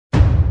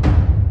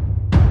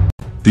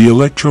The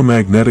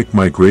electromagnetic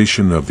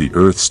migration of the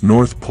Earth's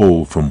north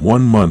pole from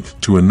one month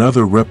to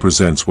another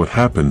represents what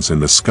happens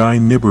in the sky.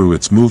 Nibiru.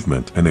 Its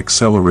movement and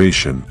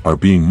acceleration are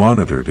being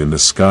monitored in the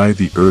sky.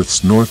 The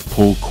Earth's north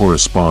pole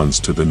corresponds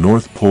to the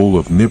north pole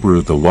of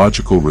Nibiru. The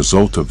logical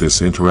result of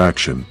this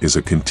interaction is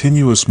a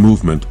continuous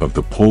movement of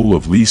the pole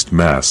of least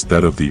mass,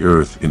 that of the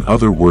Earth. In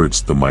other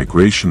words, the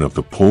migration of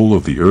the pole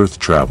of the Earth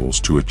travels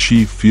to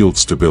achieve field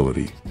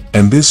stability,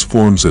 and this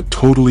forms a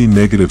totally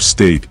negative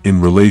state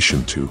in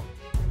relation to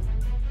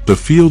the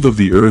field of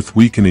the Earth,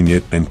 weakening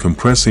it and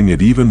compressing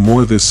it even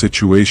more. This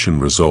situation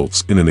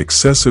results in an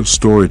excessive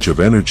storage of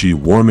energy,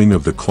 warming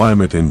of the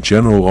climate, and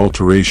general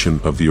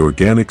alteration of the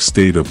organic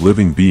state of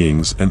living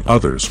beings and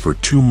others. For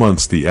 2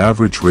 months the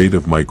average rate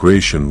of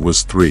migration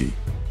was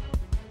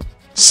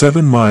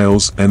 3.7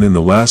 miles, and in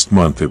the last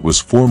month it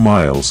was 4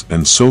 miles,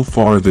 and so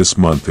far this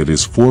month it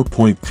is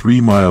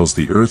 4.3 miles.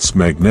 The Earth's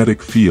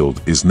magnetic field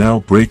is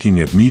now braking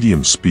at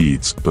medium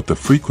speeds, but the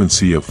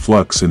frequency of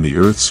flux in the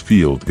Earth's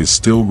field is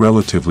still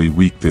relatively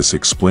weak. This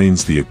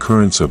explains the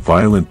occurrence of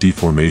violent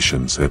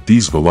deformations at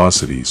these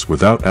velocities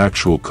without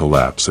actual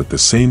collapse. At the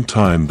same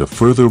time, the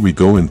further we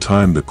go in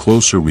time, the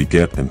closer we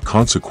get, and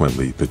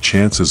consequently the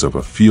chances of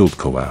a field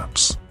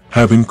collapse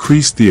have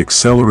increased. The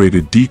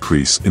accelerated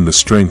decrease in the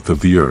strength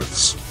of the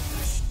Earth's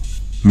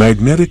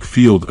magnetic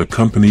field,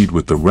 accompanied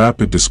with the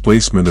rapid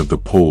displacement of the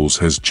poles,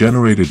 has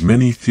generated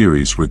many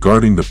theories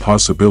regarding the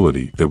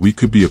possibility that we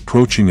could be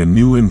approaching a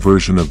new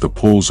inversion of the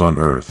poles on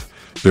Earth.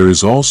 There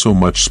is also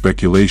much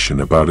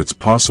speculation about its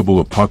possible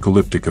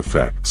apocalyptic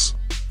effects.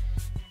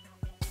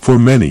 For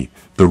many,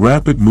 the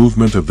rapid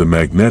movement of the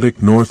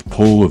magnetic north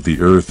pole of the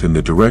Earth in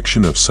the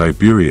direction of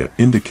Siberia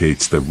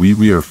indicates that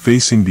we are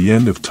facing the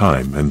end of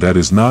time, and that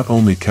is not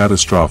only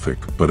catastrophic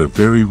but a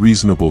very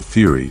reasonable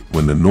theory.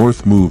 When the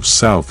north moves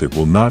south, it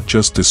will not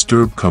just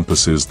disturb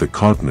compasses. The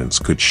continents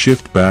could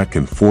shift back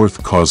and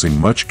forth, causing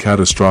much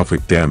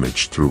catastrophic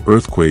damage through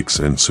earthquakes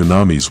and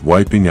tsunamis,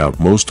 wiping out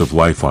most of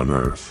life on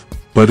Earth.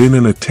 But in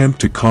an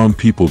attempt to calm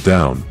people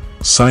down,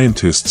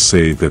 scientists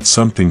say that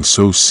something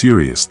so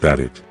serious that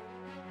it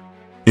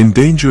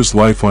endangers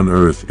life on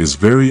Earth is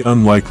very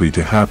unlikely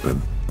to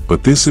happen.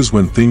 But this is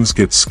when things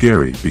get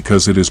scary,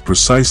 because it is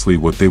precisely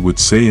what they would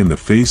say in the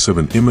face of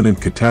an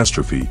imminent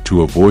catastrophe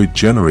to avoid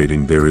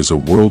generating there is a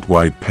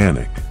worldwide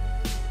panic.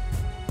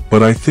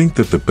 But I think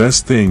that the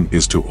best thing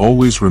is to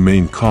always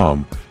remain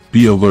calm,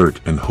 be alert,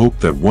 and hope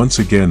that once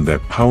again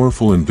that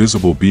powerful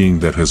invisible being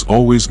that has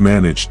always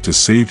managed to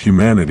save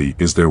humanity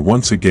is there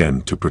once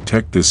again to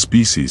protect this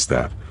species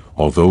that,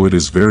 although it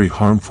is very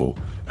harmful,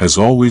 has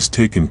always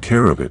taken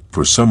care of it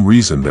for some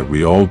reason that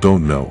we all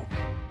don't know.